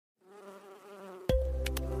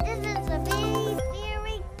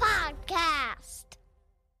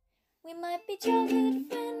childhood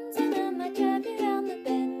friends, and I might drive you round the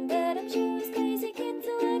bend, but I'm sure it's crazy kids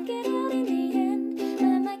will work it out in the end.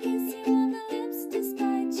 I might kiss you on the lips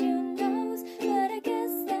despite your nose, but I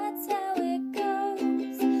guess that's how it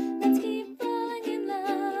goes. Let's keep falling in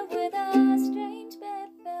love with our strange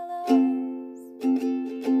bedfellows.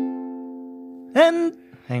 And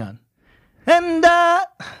hang on. And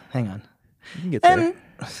hang on. You can get there.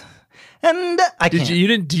 And I can't. You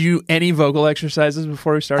didn't do any vocal exercises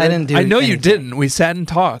before we started? I didn't do I know you anything. didn't. We sat and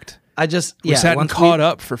talked. I just We sat and once caught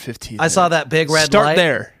up for 15 minutes. I saw that big red Start light.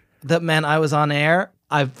 there. That meant I was on air.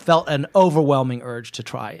 I felt an overwhelming urge to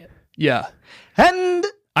try it. Yeah. And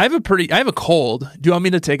I have a cold. Do you want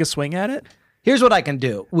me to take a swing at it? here's what I can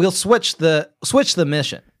do. We'll switch the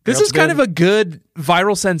mission. This is kind of a good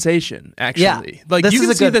viral sensation, actually. Yeah, Like this you is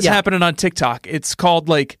can a see good- this yeah. happening on TikTok. It's called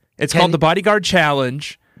the Bodyguard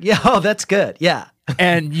Challenge, Yeah, oh, that's good. Yeah.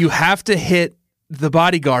 and you have to hit the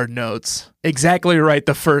bodyguard notes exactly right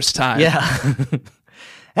the first time. Yeah.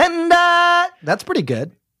 And that's pretty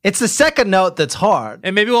good. It's the second note that's hard.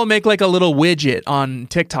 And maybe we'll make like a little widget on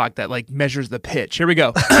TikTok that like measures the pitch. Here we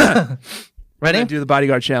go. Ready? Do the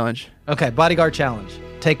Bodyguard Challenge. Okay, bodyguard challenge.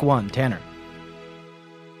 Take one, Tanner.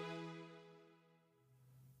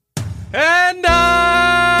 And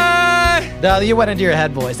No, you went into your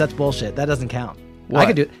head voice. That's bullshit. That doesn't count. What? I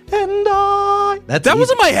can do it. And That's that easy.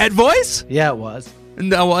 wasn't my head voice. Yeah, it was.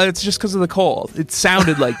 No, well, it's just because of the cold. It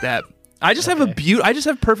sounded like that. I just have I just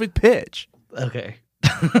have perfect pitch. Okay.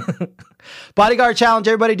 Bodyguard challenge.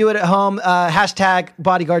 Everybody do it at home. Hashtag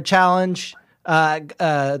bodyguard challenge.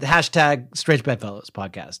 The hashtag Strange Bedfellows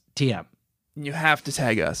podcast. TM. You have to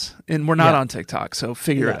tag us, and we're not Yeah. on TikTok, so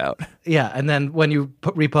figure it out. Yeah, and then when you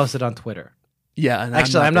repost it on Twitter. Yeah, and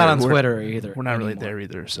Actually, I'm not there. on We're- Twitter either. We're not really anymore. there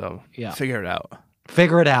either, so Yeah. figure it out.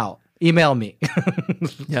 Figure it out. Email me.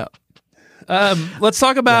 Yeah. Let's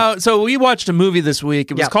talk about. So we watched a movie this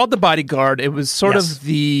week. It was Yeah. called The Bodyguard. It was sort Yes. of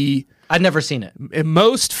the I'd never seen it.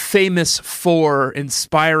 most famous for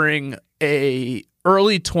inspiring a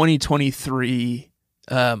early 2023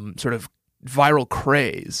 sort of viral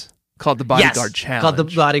craze called the Bodyguard Challenge. Called the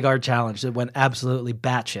Bodyguard Challenge. It went absolutely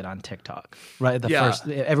batshit on TikTok. Right?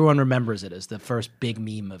 Everyone remembers it as the first big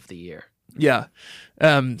meme of the year. Yeah.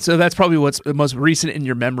 So that's probably what's the most recent in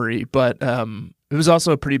your memory, but it was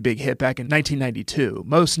also a pretty big hit back in 1992,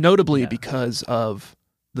 most notably because of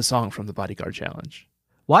the song from the Bodyguard Challenge.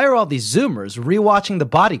 Why are all these Zoomers rewatching The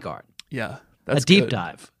Bodyguard? Yeah. A That's deep good.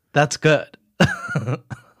 dive. That's good.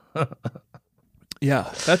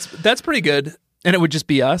 Yeah. That's pretty good. And it would just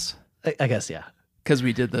be us I guess, yeah. because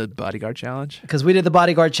we did the Bodyguard Challenge. Because we did the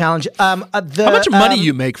Bodyguard Challenge. How much money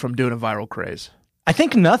you make from doing a viral craze? I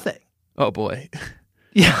think nothing. Oh, boy.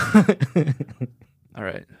 Yeah. All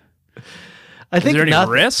right. I Is think there any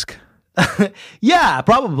nothing. risk? Yeah,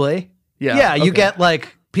 probably. Yeah, Yeah, you okay. get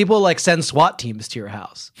like people like send SWAT teams to your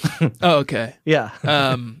house. Oh, okay. Yeah.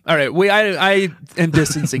 All right. I am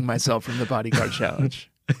distancing myself from the Bodyguard Challenge.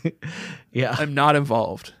 Yeah. I'm not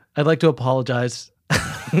involved. I'd like to apologize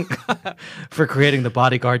for creating the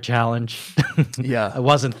Bodyguard Challenge. Yeah. I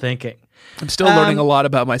wasn't thinking. I'm still learning a lot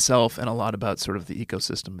about myself and a lot about sort of the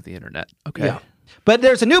ecosystem of the internet. Okay. Yeah. But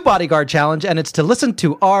there's a new Bodyguard Challenge, and it's to listen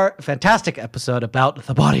to our fantastic episode about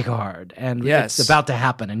the Bodyguard. And Yes. it's about to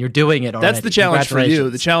happen, and you're doing it already. That's the challenge for you.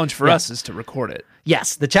 Congratulations. The challenge for Yeah. us is to record it.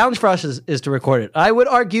 Yes, the challenge for us is to record it. I would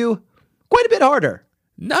argue quite a bit harder.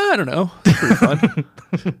 No, I don't know. It's pretty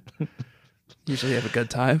fun. Usually have a good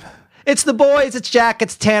time. It's the boys, it's Jack,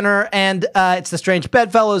 it's Tanner, and it's the Strange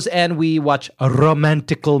Bedfellows, and we watch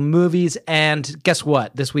romantical movies. And guess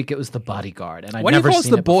what? This week it was The Bodyguard, and I'd Why do you never call us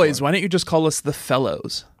seen the it boys? before. Why don't you just call us the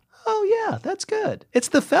fellows? Oh yeah, that's good. It's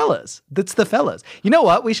the fellas. That's the fellas. You know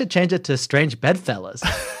what? We should change it to Strange Bedfellas.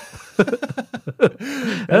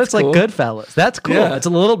 That's like cool. good fellas. That's cool. Yeah. It's a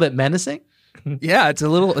little bit menacing. Yeah, it's a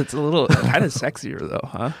little kind of sexier though,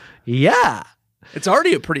 huh? Yeah. It's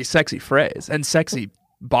already a pretty sexy phrase and sexy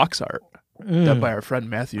box art done by our friend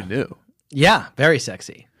Matthew New. Yeah, very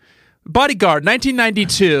sexy. Bodyguard,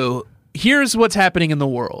 1992. Here's what's happening in the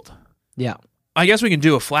world. Yeah. I guess we can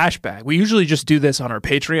do a flashback. We usually just do this on our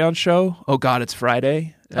Patreon show. Oh God, it's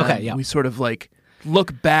Friday. Okay, yeah. We sort of like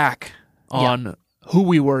look back on who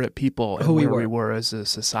we were at people and where we were as a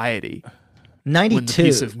society when the 92.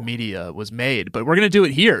 piece of media was made. But we're going to do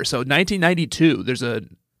it here. So 1992, there's a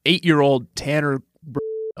 8-year-old Tanner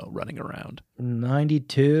running around.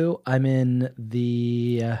 92. I'm in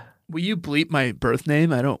the Will you bleep my birth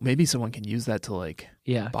name? I don't. Maybe someone can use that to like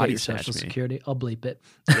get body your snatch social me. security. I'll bleep it.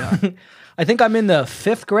 Yeah. I think I'm in the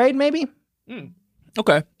 5th grade, maybe.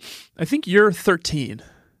 Okay. I think you're 13.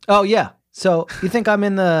 Oh yeah. So you think I'm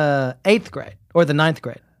in the 8th grade or the 9th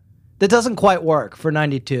grade? That doesn't quite work for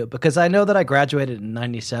 92 because I know that I graduated in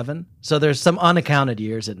 97. So there's some unaccounted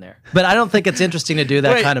years in there. But I don't think it's interesting to do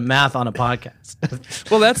that Wait. kind of math on a podcast.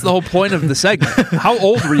 Well, that's the whole point of the segment. How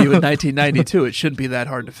old were you in 1992? It shouldn't be that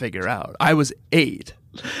hard to figure out. I was 8.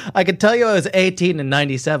 I can tell you I was 18 in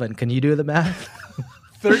 97. Can you do the math?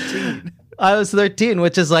 13. I was 13,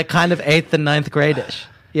 which is like kind of 8th and 9th grade-ish.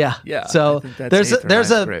 Yeah. Yeah, So I think that's there's 8th or there's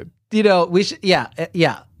 9th a grade. we should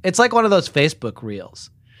yeah. It's like one of those Facebook reels.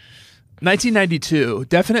 1992,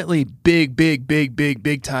 definitely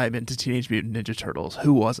big time into Teenage Mutant Ninja Turtles.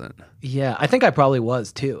 Who wasn't? Yeah, I think I probably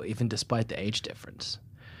was too, even despite the age difference.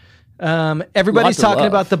 Everybody's Lots of talking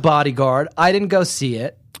love. about The Bodyguard. I didn't go see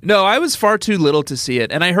it. No, I was far too little to see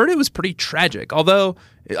it, and I heard it was pretty tragic. Although,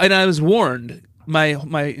 and I was warned, my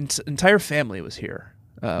entire family was here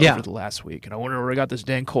over the last week, and I wonder where I got this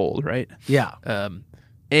dang cold, right? Yeah.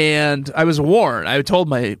 And I was warned. I told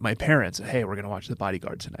my parents, "Hey, we're gonna watch The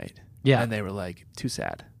Bodyguard tonight." Yeah. And they were like, "Too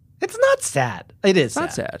sad." It's not sad. It is It's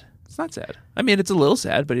not sad. It's not sad. I mean, it's a little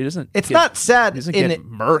sad, but he doesn't. It's not sad He doesn't in get it.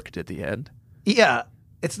 murked at the end. Yeah.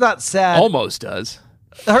 It's not sad. Almost does.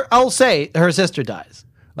 I'll say her sister dies.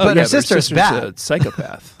 Oh, But yeah, her sister's a bad.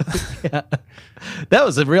 psychopath. That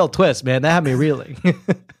was a real twist, man. That had me reeling.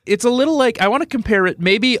 It's a little like, I want to compare it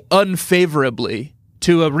maybe unfavorably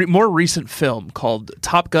to a more recent film called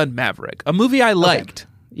Top Gun Maverick, a movie I liked.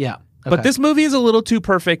 Yeah. But this movie is a little too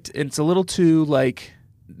perfect. It's a little too like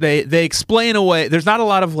they explain away. There's not a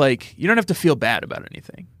lot of like, you don't have to feel bad about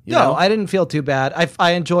anything. You No, know? I didn't feel too bad.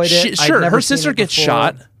 I enjoyed it. I'd Sure, never her seen sister it gets before.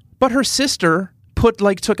 shot, but her sister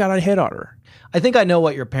took out a hit on her. I think I know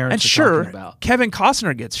what your parents And are sure, talking about. Kevin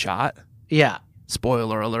Costner gets shot. Yeah.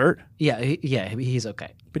 Spoiler alert, Yeah. He's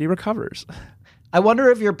okay. but he recovers. I wonder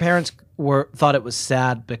if your parents thought it was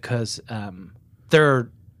sad because there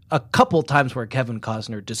are a couple times where Kevin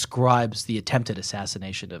Costner describes the attempted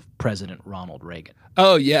assassination of President Ronald Reagan.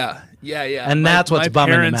 Oh yeah. And that's what's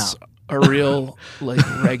bumming them parents out. Are real like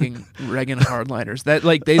Reagan hardliners. That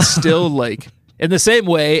like they still like in the same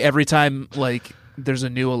way. Every time like there's a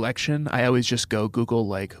new election, I always just go Google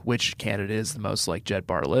like which candidate is the most like Jed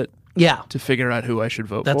Bartlett Yeah. to figure out who I should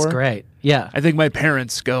vote That's for. great. Yeah. I think my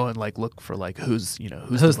parents go and like look for like who's the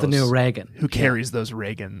the new most- Reagan? who carries those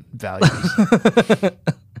Reagan values.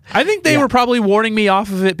 I think they were probably warning me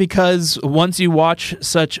off of it because once you watch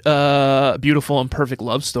such a beautiful and perfect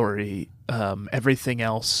love story, everything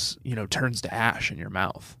else, turns to ash in your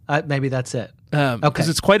mouth. Maybe that's it. Because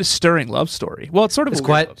it's quite a stirring love story. Well, it's sort of It's a weird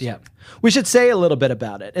love quite, story. yeah. We should say a little bit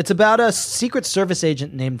about it. It's about a Secret Service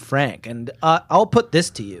agent named Frank. And I'll put this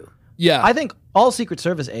to you. Yeah. I think all Secret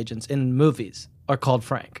Service agents in movies are called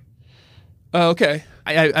Frank. Oh, okay.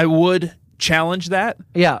 I would challenge that,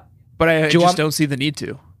 Yeah. but I you just want- don't see the need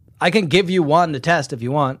to. I can give you one to test if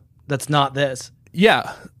you want. That's not this.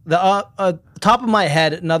 Yeah. The top of my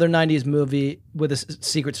head, another 90s movie with a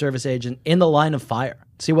Secret Service agent, In the Line of Fire.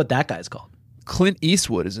 See what that guy's called. Clint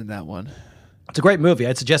Eastwood is in that one. It's a great movie.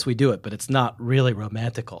 I'd suggest we do it, but it's not really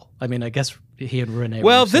romantical. I mean, I guess he and Renee.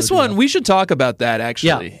 Well, Russo this do one, that. we should talk about that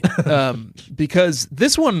actually. Because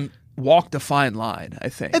this one walked a fine line, I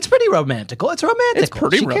think. It's pretty romantical. It's romantical. It's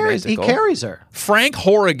pretty He romantical. carries her. Frank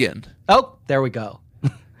Horrigan. Oh, there we go.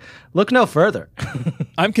 Look no further.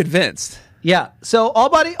 I'm convinced. Yeah. So all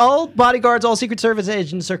bodyguards, all Secret Service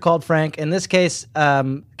agents are called Frank. In this case,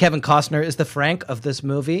 Kevin Costner is the Frank of this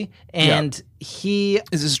movie, and he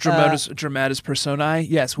Is this dramatis personae?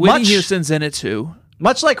 Yes. Whitney much- Houston's in it too.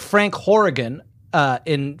 much like Frank Horrigan.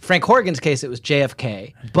 In Frank Horrigan's case, it was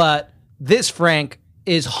JFK, but this Frank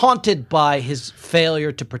is haunted by his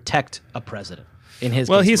failure to protect a president. In his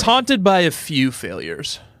Well, case, he's Reagan. haunted by a few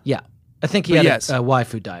failures. Yeah, I think he But had yes. a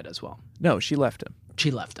wife who died as well. No, she left him. She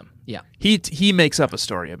left him. Yeah. He makes up a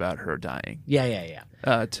story about her dying Yeah.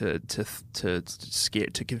 to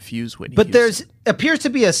confuse Whitney. But Houston. there's appears to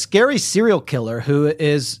be a scary serial killer who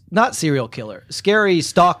is not serial killer, scary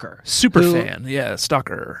stalker, super who- fan, yeah,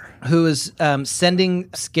 stalker. who is sending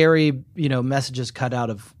scary, messages cut out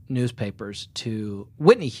of newspapers to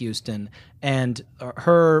Whitney Houston, and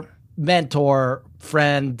her mentor,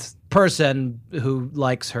 friend, person who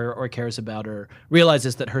likes her or cares about her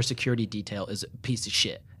realizes that her security detail is a piece of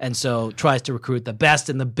shit, and so tries to recruit the best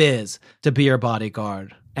in the biz to be her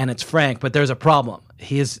bodyguard. And it's Frank, but there's a problem.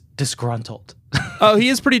 He is disgruntled. Oh, he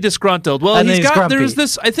is pretty disgruntled. Well, And he's he's got. grumpy. There's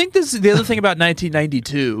this. I think this is the other thing about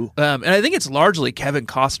 1992, and I think it's largely Kevin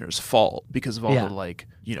Costner's fault because of all Yeah.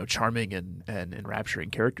 the charming and enrapturing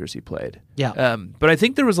characters he played. Yeah. But I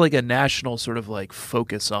think there was like a national sort of like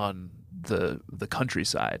focus on the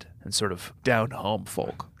countryside and sort of down home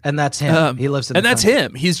folk. And that's him. He lives in and the that's country.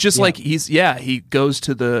 him. He's just like he goes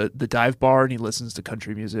to the dive bar and he listens to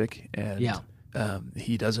country music and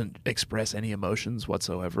he doesn't express any emotions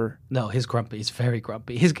whatsoever. No, he's grumpy. He's very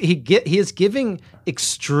grumpy. He is giving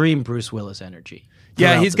extreme Bruce Willis energy.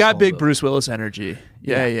 Yeah, throughout he's this got whole big movie. Bruce Willis energy.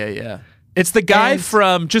 Yeah. It's the guy And-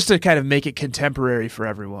 from, just to kind of make it contemporary for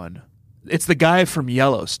everyone, it's the guy from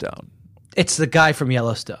Yellowstone. It's the guy from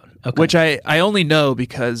Yellowstone. Okay. Which I only know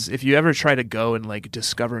because if you ever try to go and like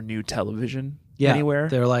discover new television anywhere,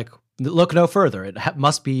 they're like, look no further. It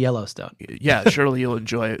must be Yellowstone. yeah, surely you'll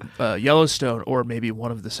enjoy Yellowstone or maybe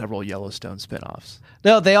one of the several Yellowstone spinoffs.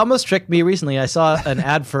 No, they almost tricked me recently. I saw an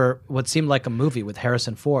ad for what seemed like a movie with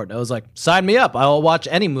Harrison Ford. I was like, sign me up. I will watch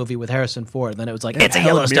any movie with Harrison Ford. And then it was like, it's a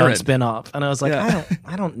Helen Yellowstone Mirren. spinoff. And I was like, Yeah.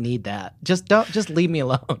 I don't need that. Just leave me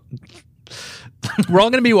alone. We're all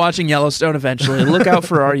going to be watching Yellowstone eventually. Look out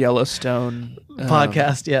for our Yellowstone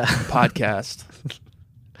Podcast, yeah. podcast.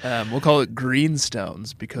 We'll call it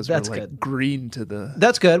Greenstones because That's we're like good. green to the.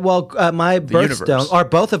 That's good. Well, my birthstone, universe. or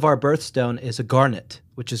both of our birthstone, is a garnet,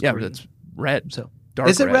 which is Yeah, green. it's red. So dark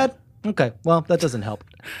is it red? Okay. Well, that doesn't help.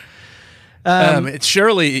 It's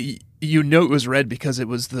surely you know it was red because it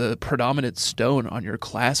was the predominant stone on your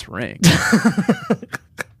class ring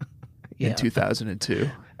in 2002.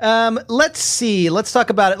 Let's see. Let's talk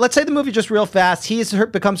about it. Let's say the movie just real fast.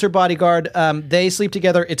 Becomes her bodyguard. They sleep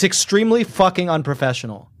together. It's extremely fucking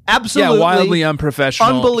unprofessional. Absolutely. Yeah, wildly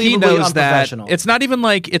unprofessional. Unbelievably he knows unprofessional. that. It's not even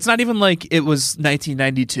like it was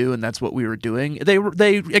 1992 and that's what we were doing. They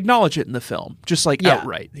acknowledge it in the film, just like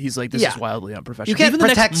outright. He's like, this is wildly unprofessional. You can't Even the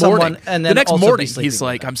protect next someone morning, and the then next also be morning sleeping he's with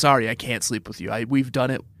like, them. I'm sorry, I can't sleep with you. We've done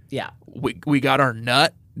it. Yeah. We got our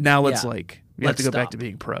nut. Now let's we have to go back stop. to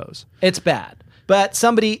being pros. It's bad. But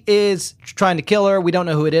somebody is trying to kill her. We don't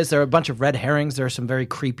know who it is. There are a bunch of red herrings. There are some very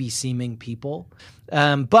creepy seeming people.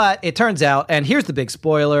 But it turns out, and here's the big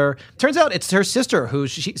spoiler, turns out it's her sister who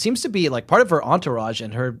she seems to be like part of her entourage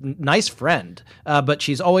and her nice friend. But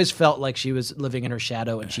she's always felt like she was living in her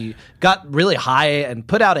shadow and she got really high and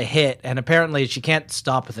put out a hit. And apparently she can't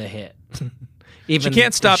stop the hit. Even She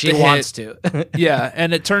can't stop if she the hit. wants to. Yeah,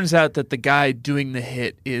 and it turns out that the guy doing the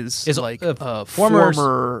hit is like a a former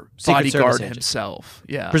former Secret Service bodyguard agent. himself.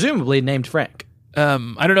 Yeah, Presumably named Frank.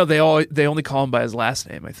 I don't know. They only call him by his last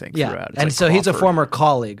name, I think. Yeah, throughout. It's and like so he's a Crawford. former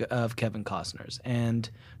colleague of Kevin Costner's, and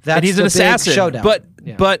that's And he's the an big assassin, showdown.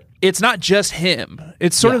 but it's not just him.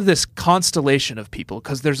 It's sort Yeah. of this constellation of people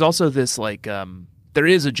because there's also this like there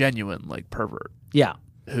is a genuine like pervert yeah,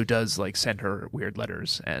 who does like send her weird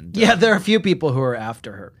letters and yeah. There are a few people who are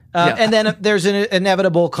after her, Yeah. and then there's an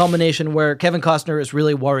inevitable culmination where Kevin Costner is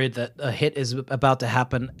really worried that a hit is about to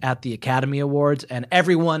happen at the Academy Awards, and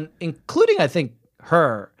everyone, including I think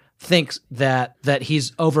her, thinks that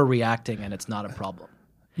he's overreacting and it's not a problem.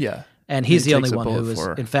 yeah. And he's He the only takes a one who bullet is for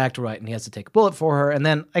her. in fact right, and he has to take a bullet for her. And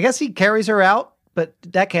then I guess he carries her out, but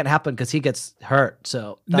that can't happen because he gets hurt.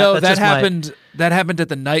 So No, that's that just my- happened. That happened at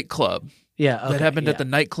the nightclub. Yeah, okay, That happened yeah. at the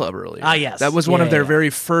nightclub earlier. Ah, yes. That was one Yeah, of their yeah. very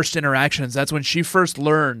first interactions. That's when she first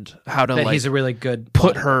learned how to that like he's a really good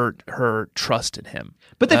put bodyguard. her trust in him.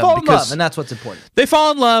 But they fall in love, because and that's what's important. they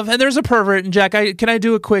fall in love, and there's a pervert. And Jack, can I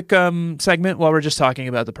do a quick segment while we're just talking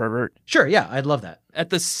about the pervert? Sure, yeah, I'd love that. At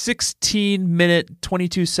the 16-minute,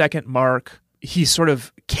 22-second mark, he's sort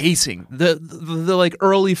of casing the like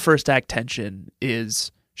early first act tension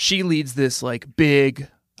is she leads this like big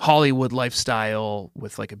Hollywood lifestyle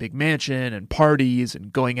with like a big mansion and parties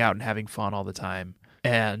and going out and having fun all the time.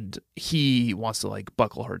 And he wants to like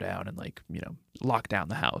buckle her down and like, you know, lock down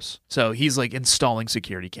the house. So he's like installing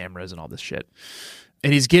security cameras and all this shit.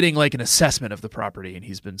 And he's getting like an assessment of the property, and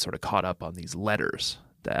he's been sort of caught up on these letters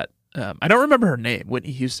that I don't remember her name,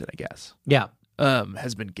 Whitney Houston, I guess, Yeah,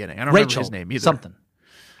 has been getting. I don't Rachel, remember his name either. something.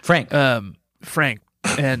 Frank. Frank,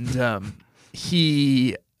 and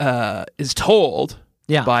he is told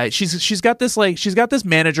Yeah. by she's got this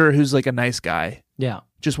manager who's like a nice guy, Yeah,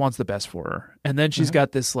 just wants the best for her, and then she's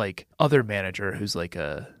got this like other manager who's like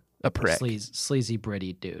a prick. sleazy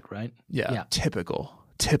Britty dude, right? Yeah, typical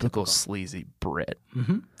sleazy Brit.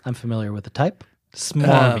 Mm-hmm. I'm familiar with the type.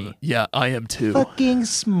 Smarmy. Yeah, I am too. Fucking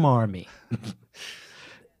smarmy.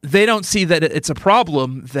 They don't see that it's a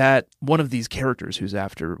problem that one of these characters who's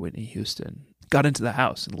after Whitney Houston got into the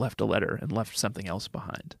house and left a letter and left something else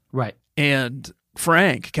behind. Right. And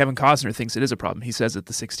Frank, Kevin Costner, thinks it is a problem. He says at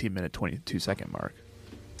the 16-minute, 22-second mark.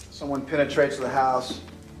 Someone penetrates the house,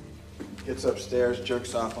 gets upstairs,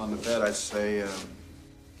 jerks off on the bed. I'd say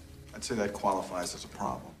that qualifies as a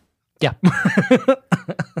problem. Yeah.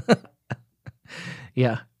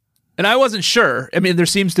 Yeah. And I wasn't sure. I mean, there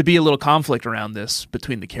seems to be a little conflict around this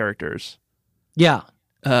between the characters. Yeah.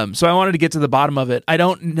 So I wanted to get to the bottom of it. I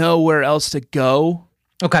don't know where else to go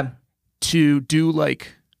Okay. to do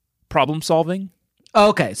like problem solving.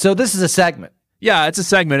 Okay. So this is a segment. Yeah, it's a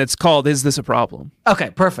segment. It's called "Is This a Problem?" Okay.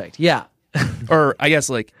 Perfect. Yeah. Or I guess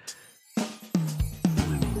like,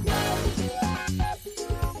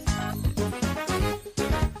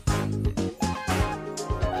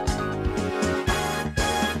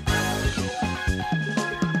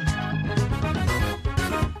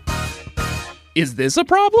 is this a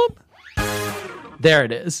problem? There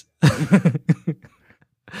it is.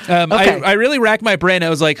 I really racked my brain. I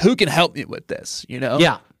was like, who can help me with this? You know?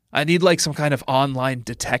 Yeah. I need like some kind of online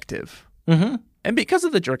detective. Mm-hmm. And because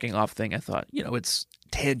of the jerking off thing, I thought, it's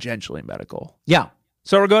tangentially medical. Yeah.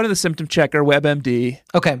 So we're going to the symptom checker, WebMD.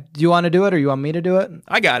 Okay. Do you want to do it or you want me to do it?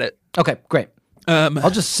 I got it. Okay. Great. I'll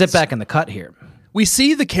just sit back in the cut here. We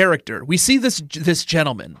see the character. We see this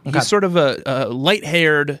gentleman. Okay. He's sort of a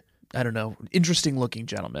light-haired, I don't know, interesting-looking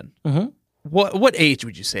gentleman. Mm-hmm. What age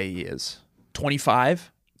would you say he is?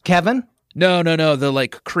 25? Kevin? No. The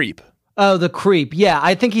like creep. Oh, the creep. Yeah.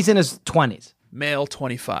 I think he's in his 20s. Male,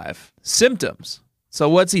 25. Symptoms. So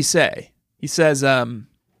what's he say? He says,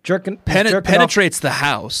 Jerking penetrates the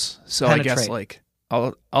house. So I guess Penetrate. like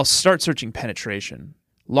I'll start searching penetration.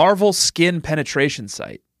 Larval skin penetration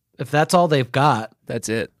site. If that's all they've got. That's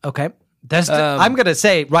it. Okay. I'm going to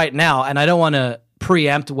say right now, and I don't want to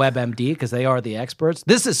preempt WebMD because they are the experts.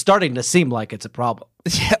 This is starting to seem like it's a problem.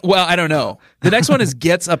 Yeah, well, I don't know. The next one is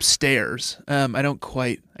gets upstairs. I don't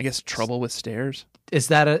quite, I guess, trouble with stairs. Is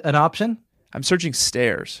that an option? I'm searching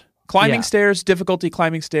stairs. Climbing Yeah. stairs, difficulty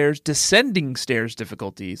climbing stairs, descending stairs,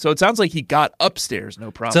 difficulty. So it sounds like he got upstairs, no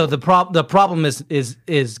problem. So the problem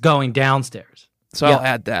is going downstairs. So yeah. I'll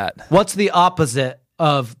add that. What's the opposite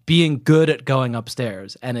of being good at going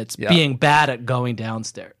upstairs? And it's Yeah. being bad at going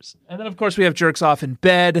downstairs. And then, of course, we have jerks off in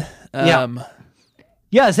bed.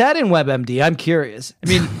 Yeah, is that in WebMD? I'm curious. I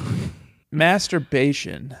mean,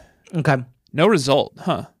 masturbation. Okay. No result,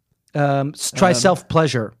 huh? Try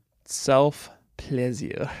self-pleasure.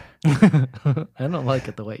 Self-pleasure. I don't like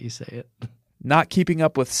it the way you say it. Not keeping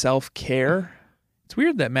up with self-care. It's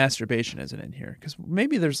weird that masturbation isn't in here because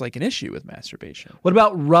maybe there's like an issue with masturbation. What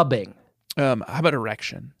about rubbing? How about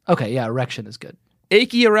erection? Okay, yeah, erection is good.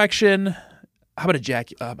 Achy erection. How about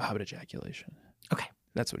ejaculation? Okay,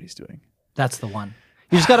 That's what he's doing. that's the one.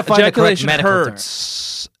 You just got to find the correct Ejaculation medical term.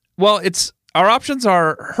 hurts. Well, our options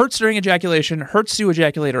are hurts during ejaculation, hurts to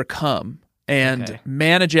ejaculate or come, and Okay.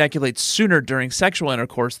 man ejaculates sooner during sexual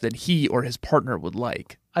intercourse than he or his partner would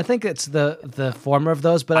like. I think it's the former of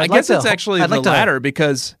those, but I I'd guess like it's to, actually I'd the like to- latter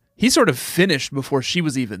because he sort of finished before she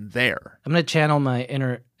was even there. I'm going to channel my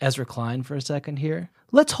inner Ezra Klein for a second here.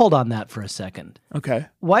 Let's hold on that for a second. Okay.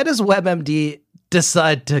 Why does WebMD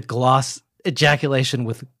decide to gloss ejaculation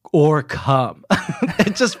with or come?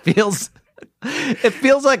 It just feels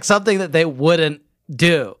like something that they wouldn't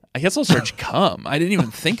do. I guess I'll search come. I didn't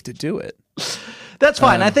even think to do it. That's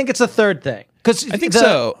fine. I think it's a third thing. I think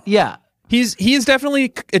so. Yeah. He is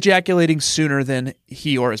definitely ejaculating sooner than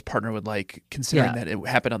he or his partner would like, considering Yeah. that it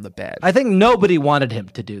happened on the bed. I think nobody wanted him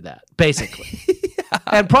to do that, basically.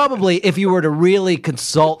 And probably if you were to really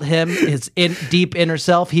consult him, his deep inner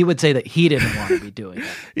self, he would say that he didn't want to be doing it.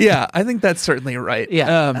 Yeah, I think that's certainly right.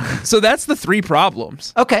 Yeah. So that's the three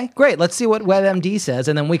problems. Okay, great. Let's see what WebMD says,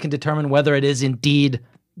 and then we can determine whether it is indeed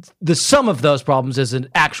the sum of those problems is an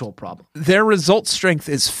actual problem. Their result strength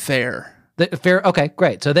is fair. Fair. Okay,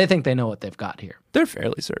 great. So they think they know what they've got here. They're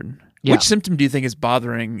fairly certain. Yeah. Which symptom do you think is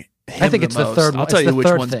bothering him I think the it's the most? third I'll one. tell It's you the which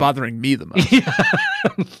third one's thing. bothering me the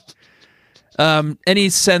most. Any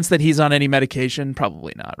sense that he's on any medication?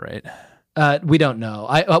 Probably not, right? We don't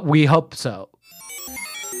know. We hope so.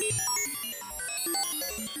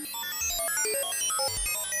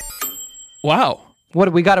 Wow.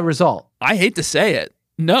 What we got a result? I hate to say it.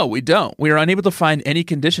 No, we don't. We are unable to find any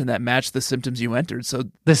condition that matched the symptoms you entered. So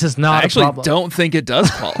This is I not actually a problem. don't think it does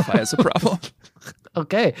qualify as a problem.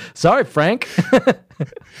 Okay, sorry, Frank.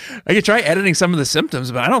 I could try editing some of the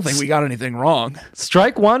symptoms, but I don't think we got anything wrong.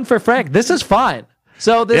 Strike one for Frank. This is fine.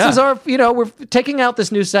 So this Yeah. is our, we're taking out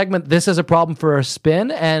this new segment. This is a problem for a spin,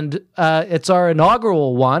 and it's our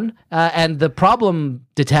inaugural one. And the problem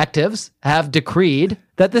detectives have decreed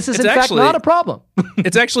that this is It's in fact actually- not a problem.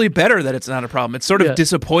 It's actually better that it's not a problem. It's sort of Yeah.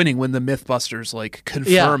 disappointing when the Mythbusters like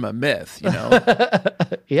confirm a myth, you know.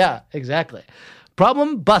 Yeah, exactly.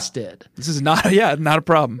 Problem busted. This is not a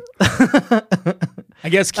problem. I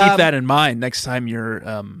guess keep that in mind next time your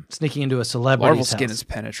Sneaking into a celebrity's larval skin house. is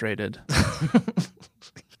penetrated.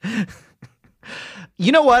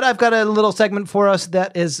 You know what? I've got a little segment for us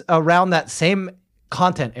that is around that same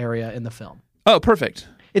content area in the film. Oh, perfect.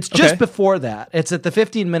 It's just Okay. before that. It's at the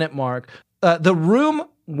 15-minute mark. The room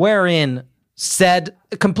wherein said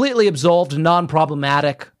completely absolved,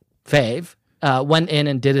 non-problematic Fave went in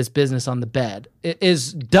and did his business on the bed. It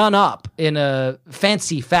is done up in a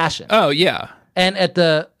fancy fashion. Oh, yeah. And at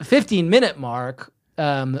the 15-minute mark,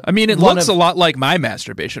 I mean, it looks a lot like my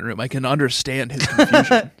masturbation room. I can understand his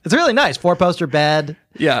confusion. it's really nice. 4-poster bed.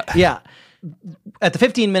 Yeah. Yeah. At the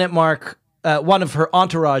 15-minute mark, one of her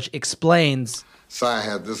entourage explains, So I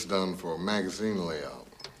had this done for a magazine layout.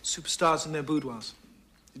 Superstars in their boudoirs.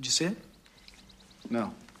 Did you see it?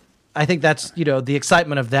 No. I think that's, the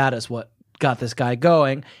excitement of that is what got this guy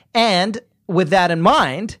going. And with that in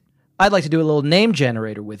mind, I'd like to do a little name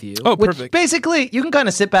generator with you. Oh, which perfect. basically, you can kind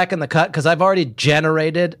of sit back in the cut because I've already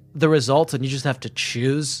generated the results and you just have to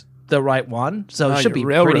choose the right one. So it should be you're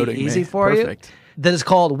railroading pretty easy me. for Perfect. you. That is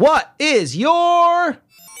called What is Your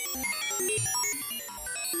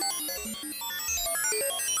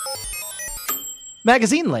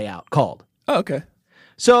Magazine Layout called? Oh, okay.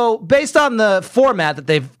 So, based on the format that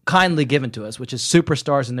they've kindly given to us, which is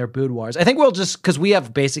superstars in their boudoirs, I think we'll just, because we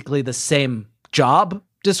have basically the same job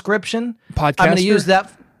description, I'm going to Podcaster? use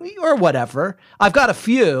that, or whatever. I've got a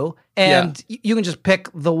few, and you can just pick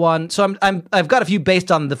the one. So, I've got a few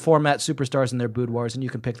based on the format superstars in their boudoirs, and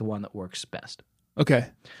you can pick the one that works best. Okay.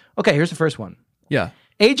 Okay, here's the first one. Yeah.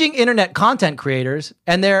 Aging internet content creators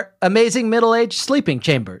and their amazing middle-aged sleeping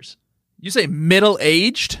chambers. You say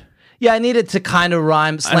middle-aged? Yeah, I needed to kind of I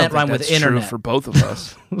don't slant think rhyme with that's internet. true for both of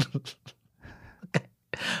us.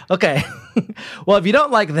 Okay. Well, if you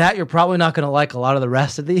don't like that, you're probably not going to like a lot of the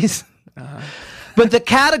rest of these. But the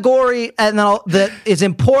category that is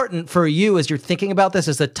important for you as you're thinking about this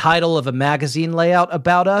as the title of a magazine layout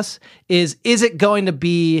about us is it going to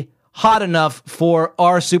be hot enough for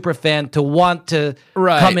our superfan to want to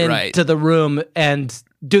come into the room and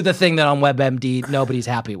do the thing that on WebMD nobody's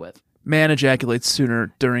happy with? Man ejaculates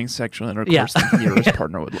sooner during sexual intercourse than he or his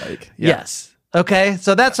partner would like. Yeah. Yes. Okay,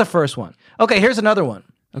 so that's the first one. Okay, here's another one.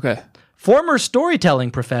 Okay. Former storytelling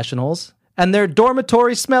professionals and their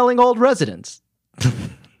dormitory-smelling old residents.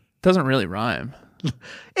 Doesn't really rhyme.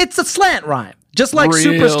 It's a slant rhyme, just like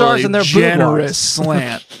Really superstars in their generous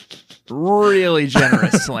boudoirs. slant. Really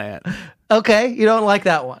generous slant. Okay, you don't like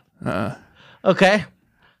that one. Okay,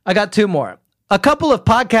 I got two more. A couple of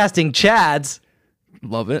podcasting chads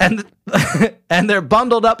Love it. and their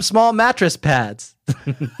bundled up small mattress pads.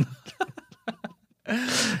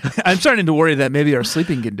 I'm starting to worry that maybe our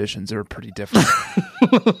sleeping conditions are pretty different.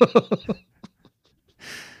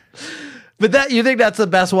 But you think that's the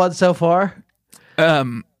best one so far?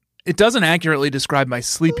 It doesn't accurately describe my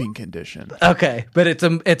sleeping condition. Okay, but it's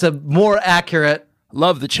a more accurate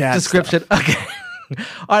Love the chat description. stuff. Okay.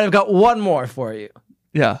 All right, I've got one more for you.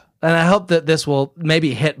 Yeah. And I hope that this will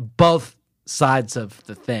maybe hit both sides of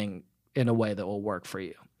the thing in a way that will work for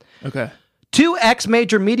you. Okay. 2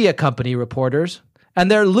 ex-major media company reporters and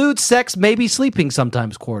their lewd sex maybe sleeping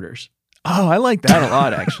sometimes quarters. Oh, I like that a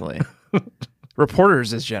lot, actually.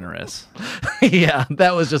 Reporters is generous. Yeah,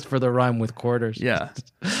 that was just for the rhyme with quarters. Yeah.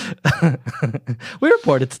 We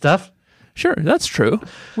reported stuff. Sure, that's true.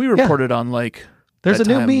 We reported on There's that a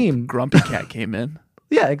new time meme. Grumpy Cat came in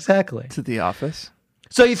Yeah, exactly. to the office.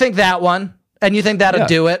 So you think that one, and you think that'll Yeah.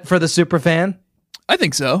 do it for the super fan? I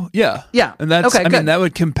think so. Yeah. Yeah. And that's Okay, I mean good. that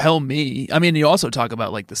would compel me. I mean, you also talk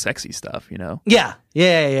about the sexy stuff, you know. Yeah.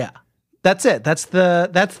 That's it. That's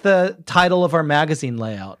the title of our magazine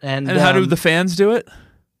layout. And And how do the fans do it?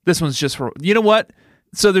 This one's just for, you know what?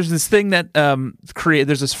 So there's this thing that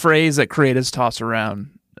there's this phrase that creators toss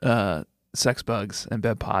around, sex bugs and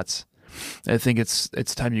bed pots. I think it's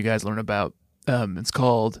time you guys learn about. It's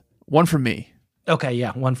called One From Me. Okay,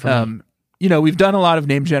 yeah, one for me. You know, we've done a lot of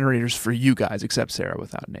name generators for you guys, except Sarah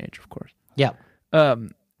without an age, of course. Yeah.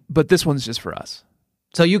 But this one's just for us.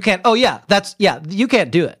 So you can't. Oh yeah, you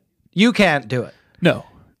can't do it. You can't do it. No,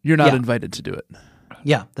 you're not Yeah. invited to do it.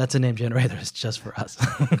 Yeah, that's a name generator. It's just for us.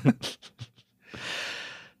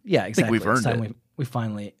 Yeah, exactly. we've It's earned time it. We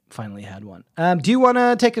finally had one. Do you want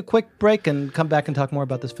to take a quick break and come back and talk more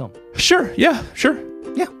about this film? Sure. Yeah. Sure.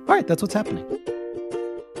 Yeah. All right. That's what's happening.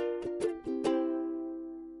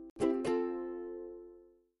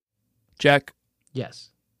 Jack, Yes.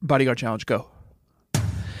 Bodyguard Challenge, go.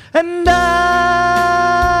 And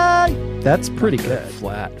that's pretty good.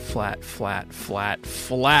 Flat.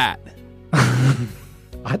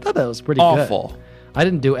 I thought that was pretty good. Awful. I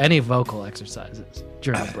didn't do any vocal exercises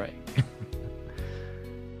during the break.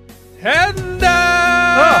 And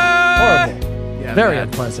Horrible. Yeah, Very man.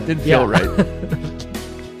 unpleasant. Didn't Yeah. feel right.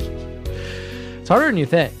 It's harder than you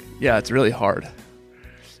think. Yeah, it's really hard.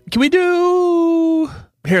 Can we do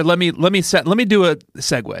here? Let me do a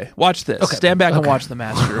segue. Watch this. Okay. Stand back and watch the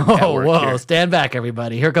master. at Oh, work whoa. here. Stand back,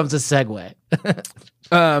 everybody. Here comes a segue.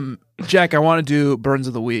 Jack, I want to do burns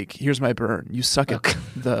of the week. Here's my burn. You suck at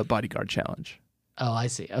the bodyguard challenge. Oh, I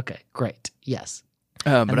see. Okay, great. Yes.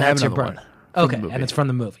 But And I have that's your another burn. one. from Okay, the movie. and it's from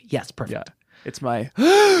the movie. Yes, perfect. Yeah, it's my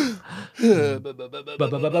burn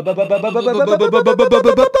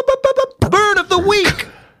of the week.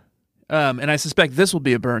 And I suspect this will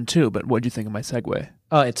be a burn too. But what do you think of my segue?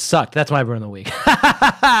 Oh, it sucked. That's my burn of the week.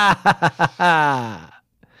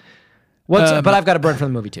 But I've got a burn from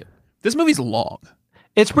the movie too. This movie's long.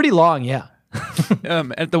 It's pretty long, yeah.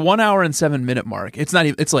 At the 1 hour and 7 minute mark, it's not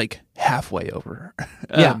even. It's like halfway over.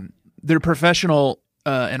 Yeah. Their professional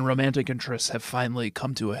and romantic interests have finally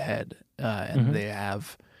come to a head, and they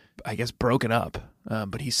have, I guess, broken up.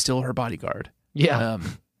 But he's still her bodyguard. Yeah.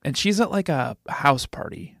 And she's at like a house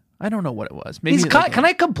party. I don't know what it was. Maybe Can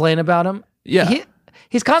I complain about him? Yeah.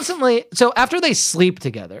 He's constantly so after they sleep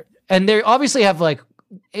together, and they obviously have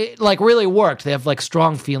it really worked. They have like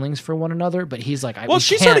strong feelings for one another, but he's like, Well,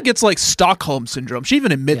 she sort of gets like Stockholm syndrome. She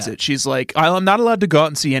even admits Yeah. it. She's like, I'm not allowed to go out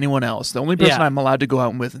and see anyone else. The only person Yeah. I'm allowed to go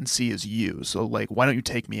out with and see is you. So like, why don't you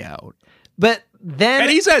take me out? But then And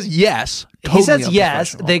he says yes. he says Totally yes.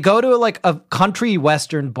 unprofessional. They go to like a country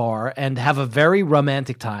western bar and have a very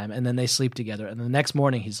romantic time, and then they sleep together. And the next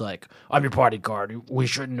morning, he's like, "I'm your bodyguard. We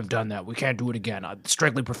shouldn't have done that. We can't do it again. I'm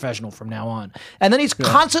strictly professional from now on." And then he's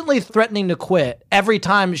constantly threatening to quit every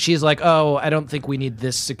time she's like, "Oh, I don't think we need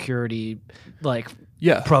this security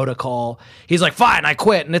protocol." He's like, "Fine, I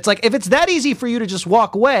quit." And it's like, if it's that easy for you to just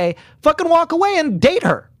walk away, fucking walk away and date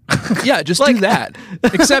her. Yeah, just do that.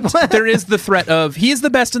 Except there is the threat of he's the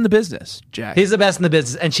best in the business, Jack. He's the best in the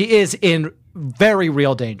business, and she is in very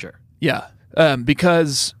real danger. Yeah,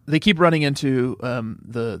 because they keep running into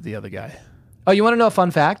the other guy. Oh, you want to know a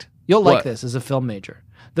fun fact? You'll like What? this as a film major.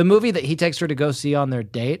 The movie that he takes her to go see on their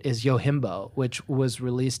date is Yohimbo, which was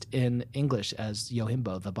released in English as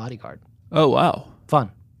Yohimbo, the Bodyguard. Oh wow,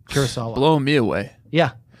 Fun. Kurosawa. blowing me away.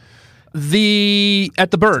 Yeah. At the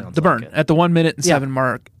burn like it. at the 1 minute and 7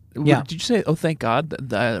 mark. Yeah. Did you say, "Oh, thank God"?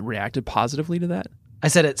 That I reacted positively to that. I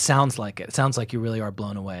said it sounds like it. It sounds like you really are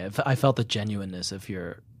blown away. I felt the genuineness of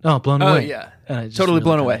your blown Oh, away. yeah. And it just Totally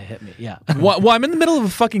blown kinda away. Hit me. Yeah. Well, I'm in the middle of a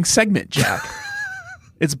fucking segment, Jack.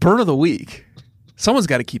 It's burn of the week. Someone's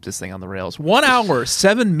got to keep this thing on the rails. 1 hour,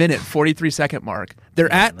 7 minute, 43-second mark.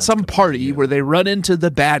 They're at some party where they run into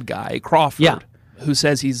the bad guy, Crawford, Yeah. who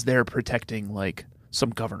says he's there protecting like some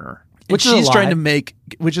governor. Which and is a she's lie. trying to make,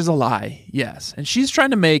 which is a lie, yes. And she's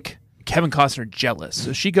trying to make Kevin Costner jealous.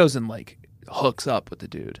 So she goes and like hooks up with the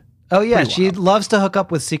dude. Oh, yeah. Pretty She wild. loves to hook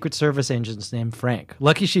up with Secret Service agents named Frank.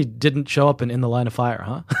 Lucky she didn't show up in the Line of Fire,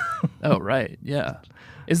 huh? Oh, right. Yeah.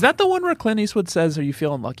 Is that the one where Clint Eastwood says, "Are you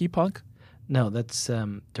feeling lucky, punk?" No, that's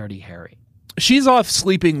Dirty Harry. She's off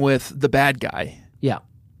sleeping with the bad guy. Yeah.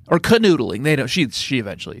 Or canoodling. They don't. She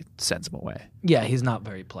eventually sends him away. Yeah, he's not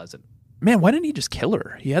very pleasant. Man, why didn't he just kill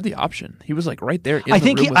her? He had the option. He was like right there. In I the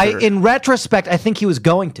think room with her. in retrospect, I think he was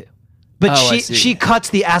going to, but Oh, I see. she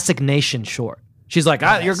cuts the assignation short. She's like,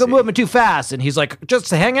 "You're see. moving too fast," and he's like,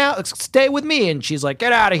 "Just hang out, stay with me." And she's like,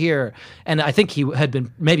 "Get out of here." And I think he had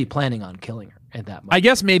been maybe planning on killing her at that moment. I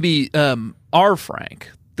guess maybe our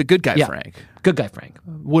Frank, the good guy Yeah. Frank, Good guy, Frank.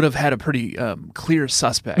 would have had a pretty clear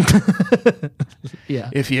suspect Yeah,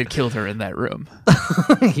 if he had killed her in that room.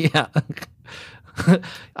 yeah.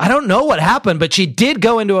 I don't know what happened, but she did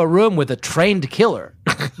go into a room with a trained killer.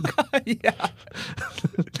 Yeah.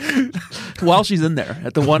 While she's in there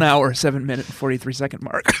at the 1 hour, 7 minute, 43-second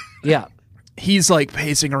mark, Yeah, he's like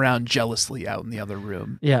pacing around jealously out in the other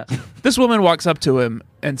room. yeah. This woman walks up to him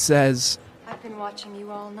and says, I've been watching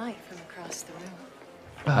you all night from across the room.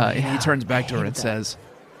 and he turns back to her and says,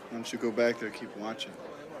 Why don't you go back there and keep watching?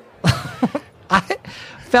 I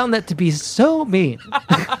found that to be so mean.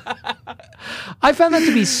 I found that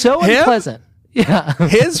to be so Him? unpleasant. Yeah.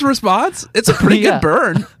 his response, it's a pretty Yeah. good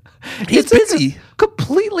burn. He's It's busy. a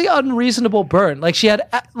completely unreasonable burn. Like she had,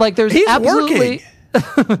 there's He's absolutely.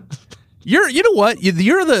 working. You know what?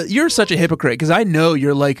 You're such a hypocrite because I know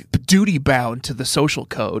you're like duty bound to the social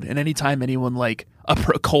code, and anytime anyone like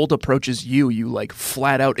cold approaches you, you like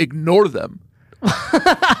flat out ignore them.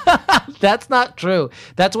 That's not true.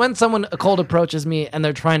 That's when someone cold approaches me and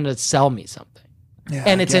they're trying to sell me something,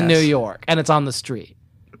 and it's in New York and it's on the street.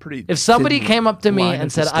 Pretty. If somebody thin came up to me line and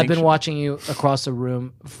of said, "I've been distinction. watching you across the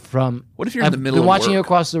room from," What if you're in the middle been of watching you work?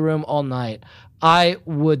 across the room all night, I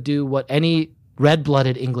would do what any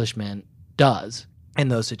red-blooded Englishman does in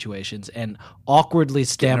those situations and awkwardly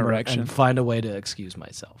stammer erection. and find a way to excuse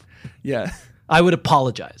myself. Yeah. I would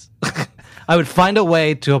apologize. I would find a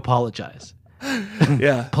way to apologize.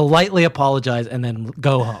 Yeah. Politely apologize and then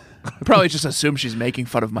go home. I probably just assume she's making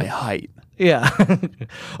fun of my height. Yeah.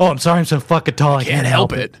 Oh, I'm sorry I'm so fucking tall. I Can't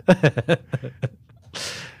help it.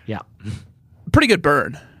 Yeah. Pretty good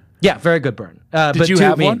burn. Yeah, very good burn. But you too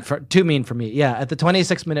have mean one? Too mean for me. Yeah, at the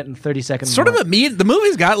 26 minute and 30 second Sort of mark, a mean. The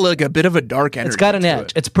movie's got like a bit of a dark energy. it's got an to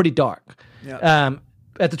edge. it. It's pretty dark. Yeah.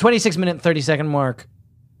 At the 26 minute and 30 second mark,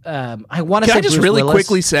 I want to Can say I just Bruce really Willis.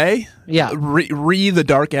 quickly say, Yeah. the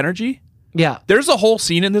dark energy? Yeah. There's a whole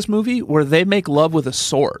scene in this movie where they make love with a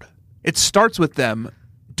sword. It starts with them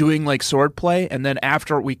doing like sword play, and then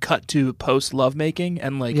after we cut to post lovemaking,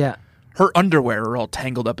 and like Yeah. her underwear are all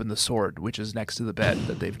tangled up in the sword, which is next to the bed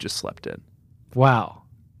that they've just slept in. Wow.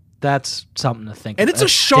 That's something to think And of. it's a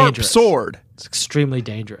That's sharp dangerous. sword. It's extremely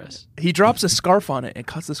dangerous. He drops a scarf on it and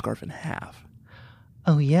cuts the scarf in half.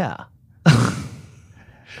 Oh, yeah.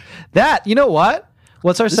 That, you know what?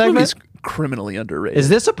 What's our This segment? movie's criminally underrated. Is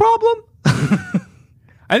this a problem?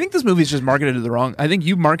 I think this movie's just marketed to the wrong. I think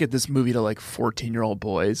you market this movie to like 14-year-old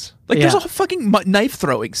boys. Like there's Yeah. a fucking knife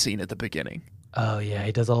throwing scene at the beginning. Oh, yeah.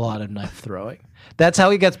 He does a lot of knife throwing. That's how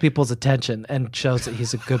he gets people's attention and shows that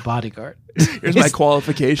he's a good bodyguard. Here's my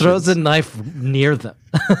qualifications. Throws a knife near them.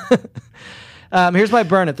 Here's my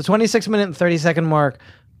burn. At the 26 minute and 30 second mark,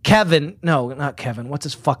 Kevin, no, not Kevin. What's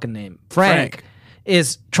his fucking name? Frank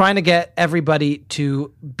is trying to get everybody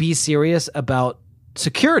to be serious about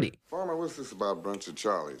security. Farmer, what's this about Brunch at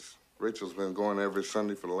Charlie's? Rachel's been going every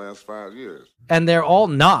Sunday for the last 5 years. And they're all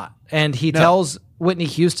not. And he tells Whitney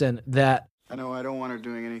Houston that I know I don't want her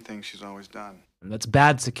doing anything she's always done. that's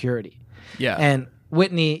bad security. Yeah. And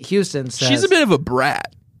Whitney Houston says... She's a bit of a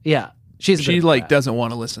brat. Yeah. She's a bit She of a like brat. doesn't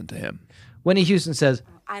want to listen to him. Whitney Houston says,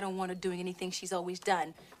 I don't want her doing anything she's always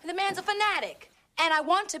done. The man's a fanatic. And I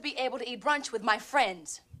want to be able to eat brunch with my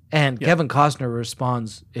friends. and Kevin Costner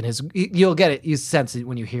responds in his... You'll get it. You sense it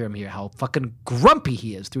when you hear him here, how fucking grumpy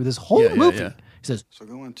he is through this whole movie. yeah. He says... So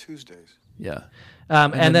go on Tuesdays. Yeah.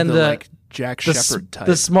 And then the like Jack the, Shepherd type.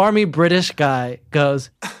 the smarmy British guy goes,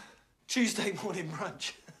 Tuesday morning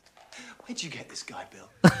brunch. Where'd you get this guy,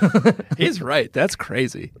 Bill? He's right. That's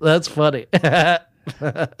crazy. that's funny. I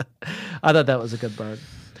thought that was a good burn.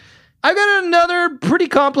 I got another pretty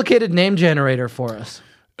complicated name generator for us.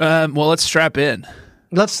 Well, let's strap in.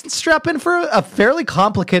 Let's strap in for a fairly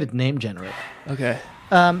complicated name generator. Okay.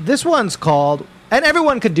 This one's called, and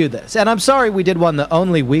everyone could do this. And I'm sorry we did one that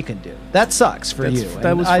only we can do. That sucks for you. That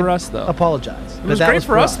and was I for us, though. Apologize. It was great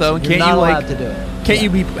for us, though. And You're can't not you allowed like to do it. Can't you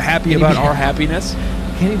be happy you about be our happy? happiness?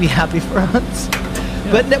 Can you be happy for us?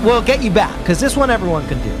 But we'll get you back because this one everyone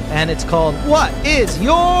can do, and it's called "What is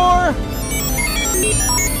your?"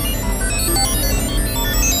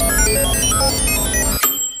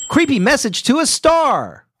 Creepy message to a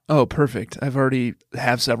star. Oh, perfect. I've already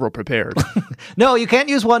have several prepared. No, you can't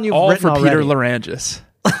use one you've All written for Peter already. Larangis.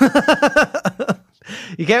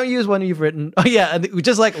 You can't use one you've written. Oh yeah, and we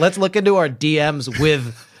just like let's look into our DMs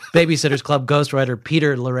with Babysitters Club ghostwriter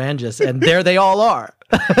Peter Larangis, and there they all are.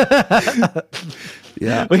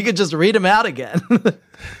 Yeah. We could just read them out again,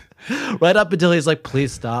 right up until he's like,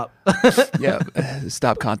 "Please stop, Yeah.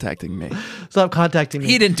 Stop contacting me. stop contacting me."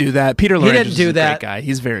 He didn't do that. Peter Larangis He didn't do is a that. great guy.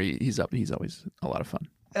 He's always a lot of fun.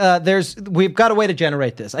 We've got a way to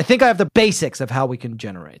generate this. I think I have the basics of how we can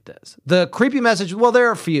generate this. The creepy message, well, there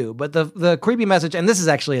are a few, but the creepy message, and this is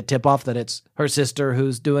actually a tip-off that it's her sister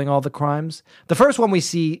who's doing all the crimes. The first one we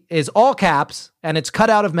see is all caps, and it's cut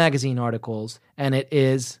out of magazine articles, and it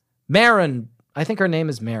is Marin. I think her name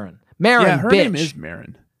is Marin. Marin, Yeah, her bitch. name is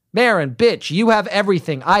Marin. Marin, bitch, you have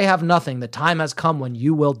everything. I have nothing. The time has come when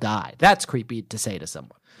you will die. That's creepy to say to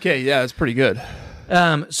someone. Okay, yeah, it's pretty good.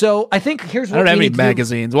 So I think here's I what don't have we any need to do.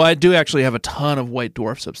 magazines. Well, I do actually have a ton of White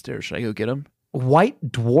Dwarfs upstairs. Should I go get them?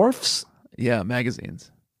 White dwarfs? Yeah, magazines.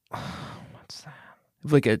 What's that? I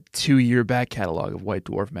have like a 2-year back catalog of White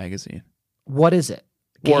Dwarf magazine. What is it?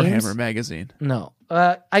 Games? Warhammer magazine. No.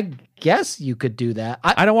 I guess you could do that.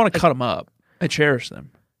 I don't want to cut them up. I cherish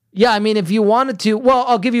them. Yeah, I mean, if you wanted to, well,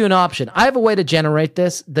 I'll give you an option. I have a way to generate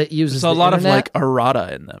this that uses There's a the lot internet. of like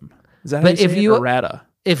errata in them. Is that But how you if say it? you- Errata.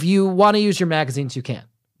 If you want to use your magazines, you can.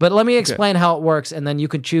 But let me explain how it works, and then you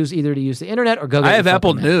can choose either to use the internet or go get I your have fucking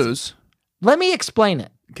Apple magazine. News. Let me explain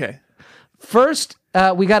it. Okay. First,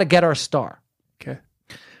 we got to get our star. Okay.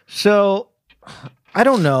 So, I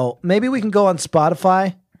don't know. Maybe we can go on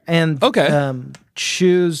Spotify and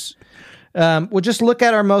choose. We'll just look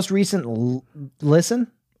at our most recent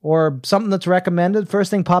listen or something that's recommended.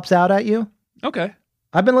 First thing pops out at you. Okay.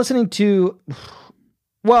 I've been listening to.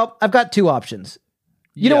 Well, I've got two options.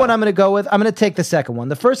 You know what I'm going to go with? I'm going to take the second one.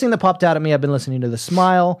 The first thing that popped out at me, I've been listening to The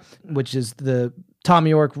Smile, which is the Tom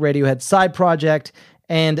York Radiohead side project.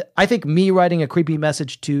 And I think me writing a creepy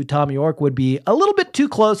message to Tom York would be a little bit too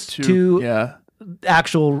close to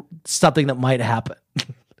actual something that might happen.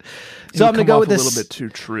 So I'm going to go with this. A little bit too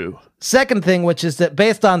true. Second thing, which is that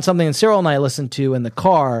based on something that Cyril and I listened to in the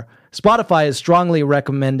car, Spotify is strongly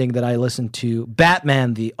recommending that I listen to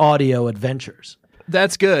Batman: The Audio Adventures.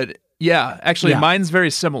 That's good. Yeah, actually, mine's very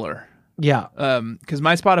similar. Yeah, because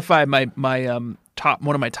my Spotify, my top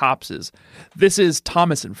one of my tops is this is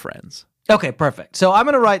Thomas and Friends. Okay, perfect. So I'm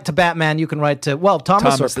going to write to Batman. You can write to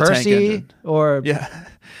Thomas or Percy or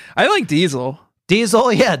I like Diesel.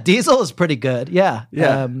 Diesel, yeah, Diesel is pretty good. Yeah.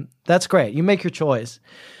 That's great. You make your choice.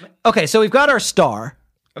 Okay, so we've got our star.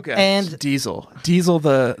 Okay, and Diesel,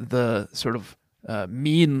 the sort of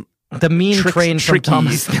mean. The mean train from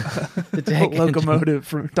Thomas the Tank locomotive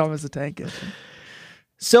from Thomas the Tank Engine.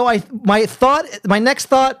 So my next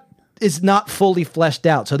thought is not fully fleshed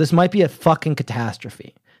out. So this might be a fucking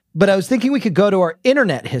catastrophe. But I was thinking we could go to our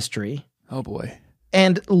internet history. Oh boy.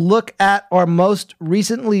 And look at our most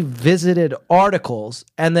recently visited articles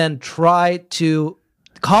and then try to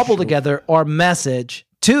cobble together our message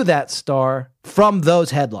to that star from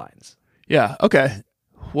those headlines. Yeah. Okay.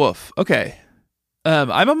 Woof. Okay.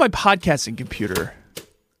 I'm on my podcasting computer.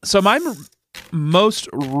 So my most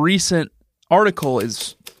recent article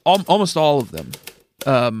is almost all of them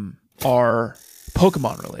are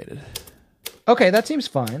Pokemon related. Okay, that seems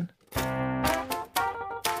fine.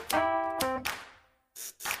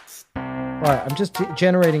 All right, I'm just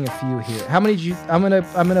generating a few here. How many did you? I'm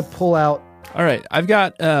gonna pull out. All right, we've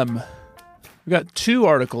got 2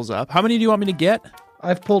 articles up. How many do you want me to get?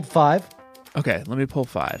 I've pulled 5. Okay, let me pull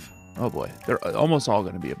 5. Oh boy, they're almost all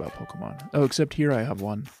going to be about Pokemon. Oh, except here I have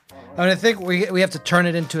one. I think we have to turn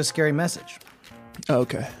it into a scary message. Oh,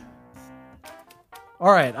 okay.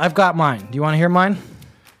 All right, I've got mine. Do you want to hear mine?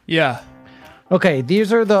 Yeah. Okay,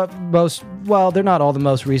 these are the most, well, they're not all the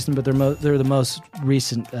most recent, but they're the most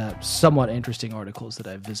recent, somewhat interesting articles that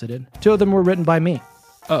I've visited. 2 of them were written by me.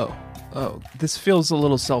 Oh, this feels a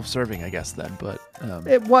little self-serving, I guess, then, but...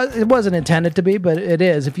 It wasn't intended to be, but it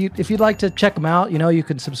is. If you'd like to check them out, you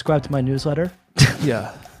can subscribe to my newsletter.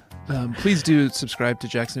 Yeah. Please do subscribe to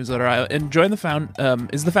Jack's newsletter and join the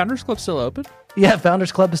is the Founders Club still open? Yeah,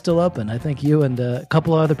 Founders Club is still open. I think you and a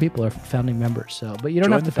couple of other people are founding members. So, but you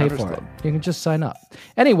don't have to pay for it. You can just sign up.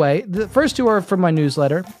 Anyway, the first 2 are from my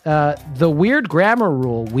newsletter. The weird grammar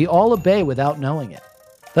rule we all obey without knowing it.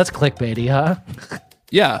 That's clickbaity, huh?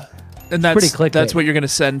 Yeah, and that's pretty clickbait. That's what you're going to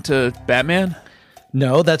send to Batman?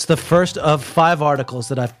 No, that's the first of 5 articles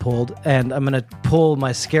that I've pulled, and I'm going to pull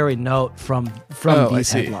my scary note from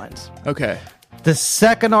these headlines. Okay. The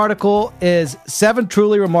second article is 7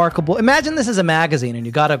 truly remarkable. Imagine this is a magazine, and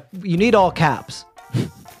you need all caps.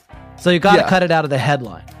 So you got to cut it out of the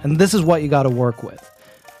headline, and this is what you got to work with.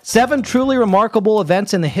 7 truly remarkable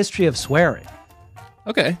events in the history of swearing.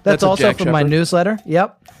 Okay. That's also from my newsletter.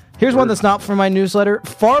 Yep. Here's one that's not from my newsletter.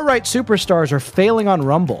 Far-right superstars are failing on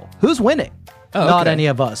Rumble. Who's winning? Oh, Not okay. any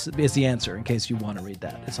of us is the answer, in case you want to read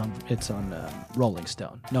that. It's on Rolling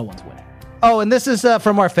Stone. No one's winning. Oh, and this is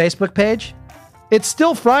from our Facebook page. It's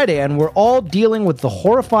still Friday, and we're all dealing with the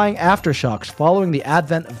horrifying aftershocks following the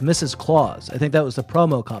advent of Mrs. Claus. I think that was the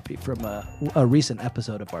promo copy from a recent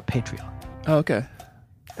episode of our Patreon. Oh, okay.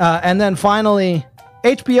 And then finally,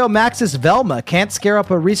 HBO Max's Velma can't scare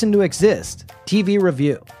up a reason to exist. TV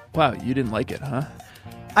review. Wow, you didn't like it, huh?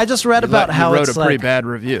 I just read about how you wrote it's a pretty bad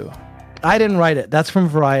review. I didn't write it. That's from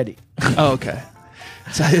Variety. Oh, okay.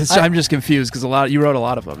 So I'm just confused because you wrote a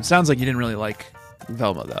lot of them. It sounds like you didn't really like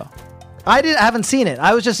Velma, though. I haven't seen it.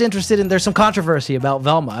 I was just interested in. There's some controversy about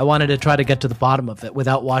Velma. I wanted to try to get to the bottom of it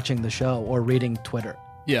without watching the show or reading Twitter.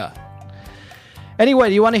 Yeah. Anyway,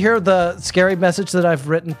 do you want to hear the scary message that I've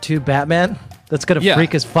written to Batman? That's gonna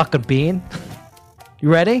freak his fucking bean.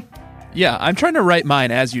 You ready? Yeah, I'm trying to write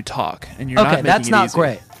mine as you talk, and you're not making it that's not easy.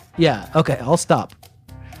 great. Yeah. Okay, I'll stop.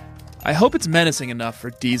 I hope it's menacing enough for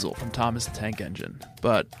Diesel from Thomas the Tank Engine,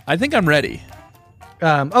 but I think I'm ready.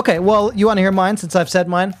 Okay, well, you want to hear mine since I've said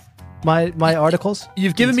mine? My articles?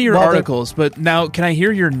 You've given me your articles, but now can I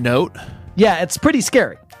hear your note? Yeah, it's pretty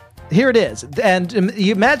scary. Here it is. And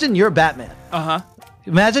you imagine you're Batman. Uh-huh.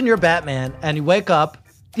 Imagine you're Batman, and you wake up,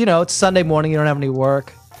 it's Sunday morning, you don't have any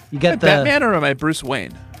work. You get Batman or am I Bruce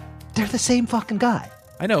Wayne? They're the same fucking guy.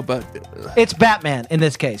 I know, but... It's Batman in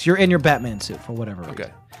this case. You're in your Batman suit for whatever reason.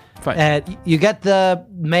 Okay, fine. And you get the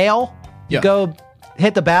mail. You go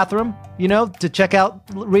hit the bathroom, to check out,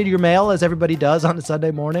 read your mail as everybody does on a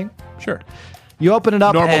Sunday morning. Sure. You open it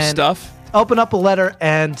up Normal and stuff. Open up a letter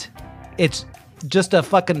and it's just a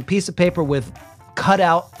fucking piece of paper with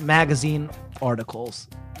cutout magazine articles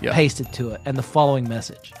Yeah. pasted to it and the following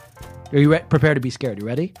message. Are you prepared to be scared? You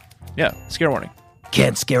ready? Yeah, scare warning.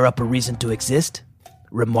 Can't scare up a reason to exist?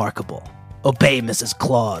 Remarkable. Obey Mrs.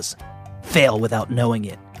 Claus. Fail without knowing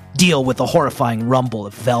it. Deal with the horrifying rumble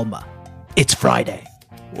of Velma. It's Friday.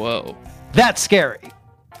 Whoa. That's scary.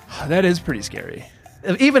 That is pretty scary.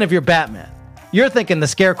 Even if you're Batman, you're thinking the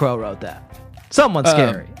Scarecrow wrote that. Someone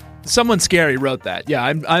scary. Someone scary wrote that. Yeah,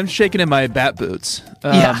 I'm shaking in my bat boots.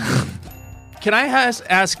 Yeah. Can I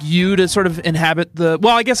ask you to sort of inhabit the...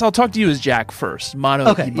 Well, I guess I'll talk to you as Jack first. Mono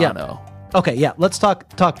Okay, y mono. Okay, yeah. Let's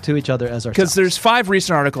talk to each other as ourselves. Because there's 5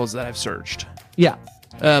 recent articles that I've searched. Yeah.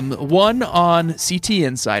 One on CT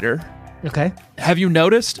Insider. Okay. Have you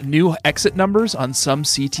noticed new exit numbers on some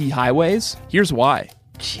CT highways? Here's why.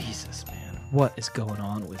 Jesus, man. What is going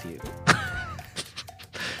on with you?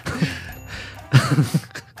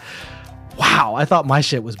 Wow, I thought my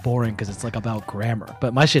shit was boring because it's like about grammar,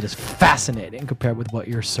 but my shit is fascinating compared with what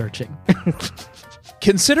you're searching.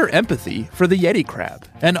 Consider empathy for the Yeti crab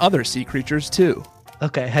and other sea creatures too.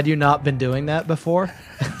 Okay, had you not been doing that before?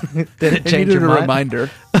 Did it I change needed your a mind? reminder.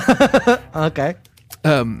 Okay.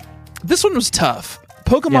 This one was tough.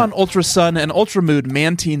 Pokemon Yeah. Ultra Sun and Ultra Mood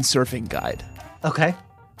Mantine Surfing Guide. Okay.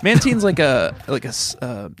 Mantine's like a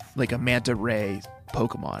manta ray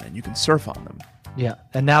Pokemon, and you can surf on them. Yeah,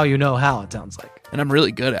 and now you know how, it sounds like. And I'm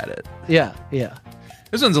really good at it. Yeah, yeah.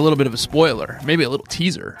 This one's a little bit of a spoiler, maybe a little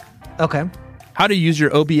teaser. Okay. How to use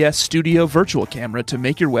your OBS Studio virtual camera to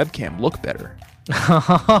make your webcam look better.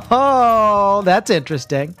 Oh, that's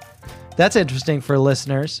interesting. That's interesting for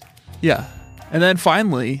listeners. Yeah. And then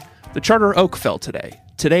finally, the Charter Oak fell today.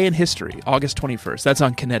 Today in History, August 21st. That's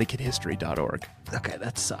on ConnecticutHistory.org. Okay,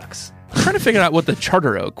 that sucks. I'm trying to figure out what the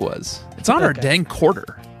Charter Oak was. It's on our Okay. dang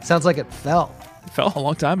quarter. Sounds like it fell. It fell a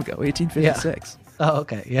long time ago, 1856. Oh,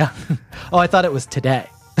 okay, yeah. Oh, I thought it was today.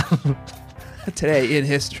 Today in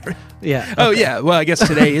history. Yeah. Oh, okay. yeah. Well, I guess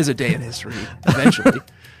today is a day in history, eventually.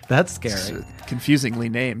 That's It's, scary. confusingly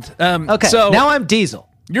named. Okay, So now I'm Diesel.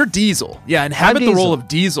 you're Diesel. Yeah, inhabit I'm the role Diesel. of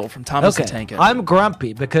Diesel from Thomas the Okay, Tank Engine. I'm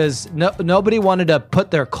grumpy because nobody wanted to put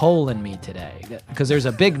their coal in me today because there's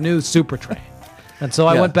a big new super train. And so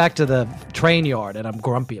I Yeah. went back to the train yard and I'm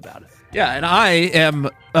grumpy about it. Yeah, and I am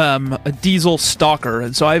a Diesel stalker,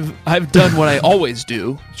 and so I've done what I always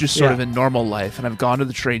do, just sort Yeah. of in normal life, and I've gone to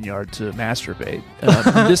the train yard to masturbate.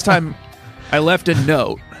 And this time, I left a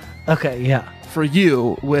note Okay, yeah. for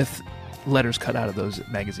you with letters cut out of those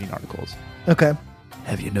magazine articles. Okay.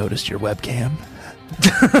 Have you noticed your webcam?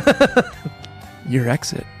 Your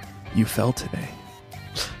exit. You fell today.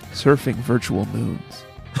 Surfing virtual moons.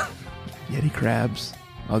 Yeti crabs.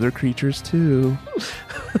 Other creatures too.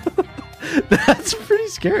 That's pretty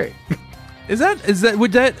scary.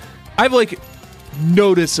 Would that I've like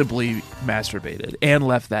noticeably masturbated and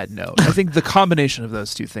left that note. I think the combination of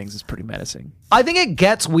those two things is pretty menacing. I think it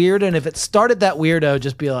gets weird, and if it started that weird, I would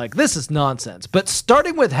just be like, this is nonsense. But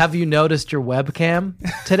starting with, have you noticed your webcam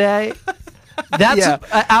today? That's Yeah.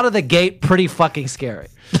 out of the gate pretty fucking scary.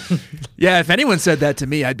 Yeah, if anyone said that to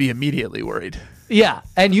me, I'd be immediately worried. Yeah,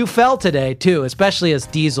 and you fell today, too, especially as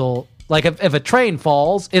Diesel. Like, if a train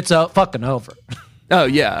falls, it's fucking over. Oh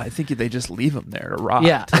yeah, I think they just leave them there to rot,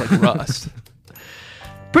 Yeah. to like rust.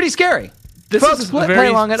 Pretty scary. This Folks, is a play very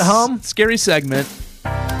along at home. Scary segment.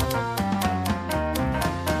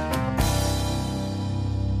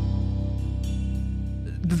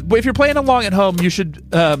 If you're playing along at home, you should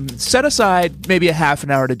set aside maybe a half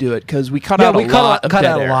an hour to do it because we cut out a lot of cut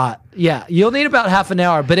dead out air. a lot. Yeah, you'll need about half an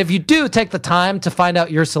hour. But if you do take the time to find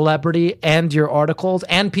out your celebrity and your articles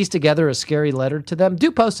and piece together a scary letter to them,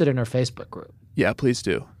 do post it in our Facebook group. Yeah, please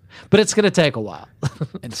do. But it's going to take a while.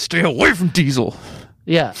 And stay away from Diesel.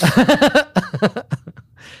 Yeah. He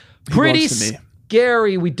Pretty belongs to me.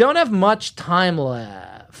 scary. We don't have much time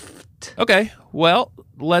left. Okay, well,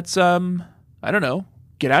 let's I don't know,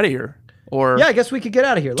 get out of here. Or Yeah, I guess we could get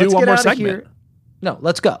out of here. Do Let's one get more out of segment. here. No,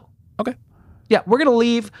 let's go. Okay. Yeah, we're going to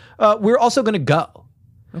leave. We're also going to go.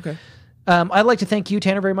 Okay. I'd like to thank you,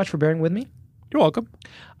 Tanner, very much for bearing with me. You're welcome.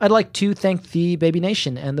 I'd like to thank the Baby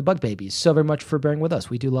Nation and the Bug Babies so very much for bearing with us.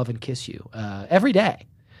 We do love and kiss you every day.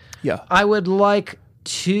 Yeah. I would like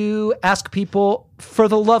to ask people, for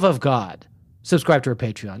the love of God, subscribe to our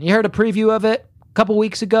Patreon. You heard a preview of it a couple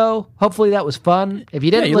weeks ago. Hopefully that was fun. If you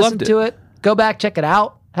didn't you listen loved it. to it, go back, check it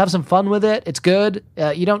out. Have some fun with it. It's good.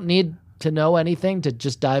 You don't need to know anything to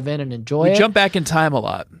just dive in and enjoy We it. jump back in time a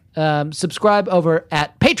lot. Subscribe over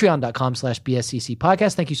at patreon.com/BSCC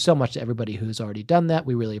podcast. Thank you so much to everybody who's already done that.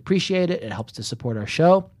 We really appreciate it. It helps to support our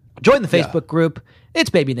show. Join the Facebook group. It's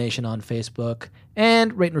Baby Nation on Facebook.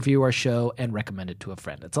 And rate and review our show and recommend it to a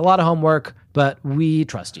friend. It's a lot of homework, but we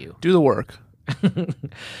trust you. Do the work.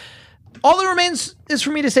 All that remains is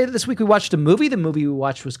for me to say that this week we watched a movie. The movie we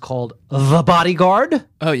watched was called The Bodyguard.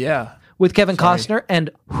 Oh, yeah. With Kevin Costner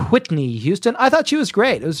and Whitney Houston. I thought she was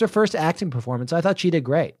great. It was her first acting performance. I thought she did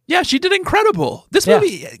great. Yeah, she did incredible. This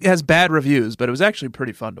movie has bad reviews, but it was actually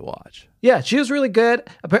pretty fun to watch. Yeah, she was really good.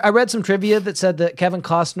 I read some trivia that said that Kevin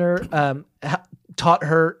Costner taught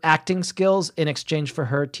her acting skills in exchange for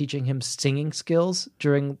her teaching him singing skills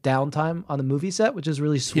during downtime on the movie set, which is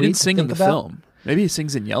really sweet. He didn't sing in the about. Film. Maybe he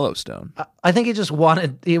sings in Yellowstone. I think he just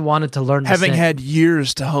wanted to learn to sing. Had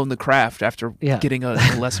years to hone the craft after getting a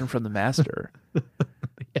lesson from the master.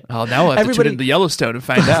 Oh, now I'll have to tune into Yellowstone and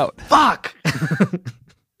find out. Fuck!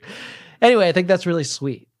 Anyway, I think that's really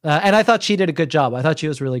sweet. And I thought she did a good job. I thought she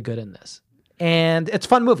was really good in this. And it's a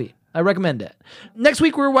fun movie. I recommend it. Next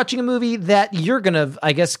week, we're watching a movie that you're going to,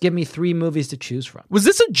 I guess, give me 3 movies to choose from. Was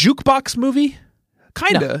this a jukebox movie?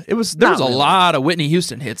 Kinda. No, There was a lot of Whitney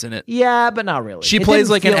Houston hits in it. Yeah, but not really. She plays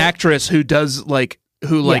like an actress who does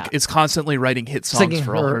is constantly writing hit songs Singing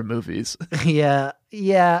for all her movies. Yeah,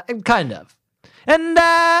 kind of.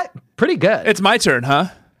 And pretty good. It's my turn,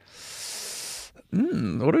 huh?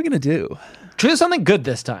 What are we gonna do? Choose something good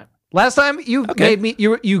this time. Last time you made me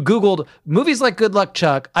you Googled movies like Good Luck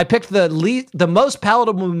Chuck. I picked the most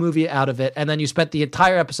palatable movie out of it, and then you spent the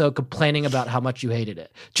entire episode complaining about how much you hated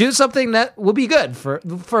it. Choose something that will be good for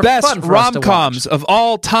best fun for us to watch. rom-coms of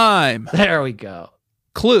all time. There we go.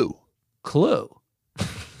 Clue.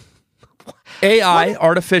 AI,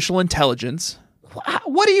 artificial intelligence.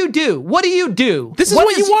 What do you do? This is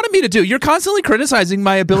what you wanted me to do. You're constantly criticizing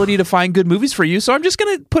my ability to find good movies for you, so I'm just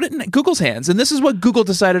going to put it in Google's hands. And this is what Google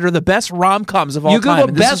decided are the best rom-coms of all time. You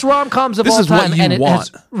Googled best rom-coms of all time, and it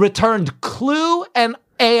has returned Clue and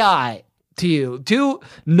AI to you. 2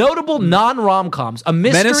 notable non-rom-coms, a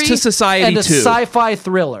mystery Menace to Society and a 2. sci-fi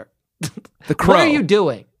thriller. The Crow. What are you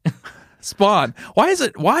doing? Spawn. Why is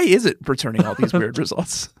it returning all these weird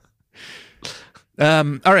results?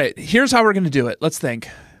 All right, here's how we're going to do it. Let's think.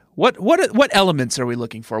 What elements are we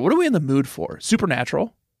looking for? What are we in the mood for?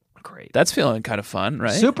 Supernatural. Great. That's feeling kind of fun,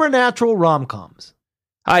 right? Supernatural rom-coms.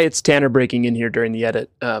 Hi, it's Tanner breaking in here during the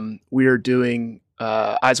edit. We are doing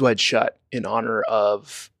Eyes Wide Shut in honor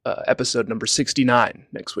of episode number 69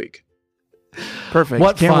 next week. Perfect.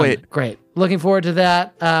 What Can't fun. wait. Great. Looking forward to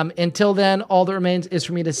that. Until then, all that remains is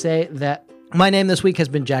for me to say that my name this week has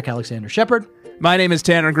been Jack Alexander Shepard. My name is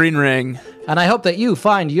Tanner Greenring. And I hope that you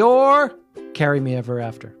find your Carry Me Ever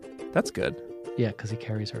After. That's good. Yeah, because he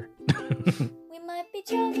carries her. We might be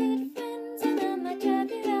childhood friends, and I might drive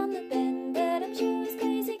you round the bend, but I'm sure as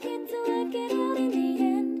crazy kids will work it out in the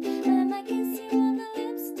end. I might kiss you on the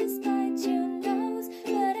lips despite your nose,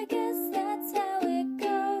 but I guess that's how it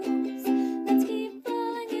goes. Let's keep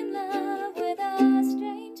falling in love with our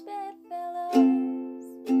strange bedfellows.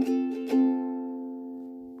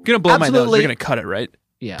 You're going to blow my nose. You're going to cut it, right?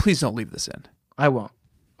 Yeah. Please don't leave this in. I won't.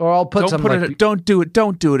 Or I'll put some like... Don't do it.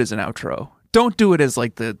 Don't do it as an outro. Don't do it as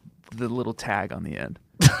like the little tag on the end.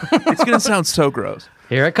 It's going to sound so gross.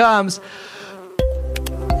 Here it comes.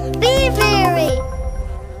 Beep, beep.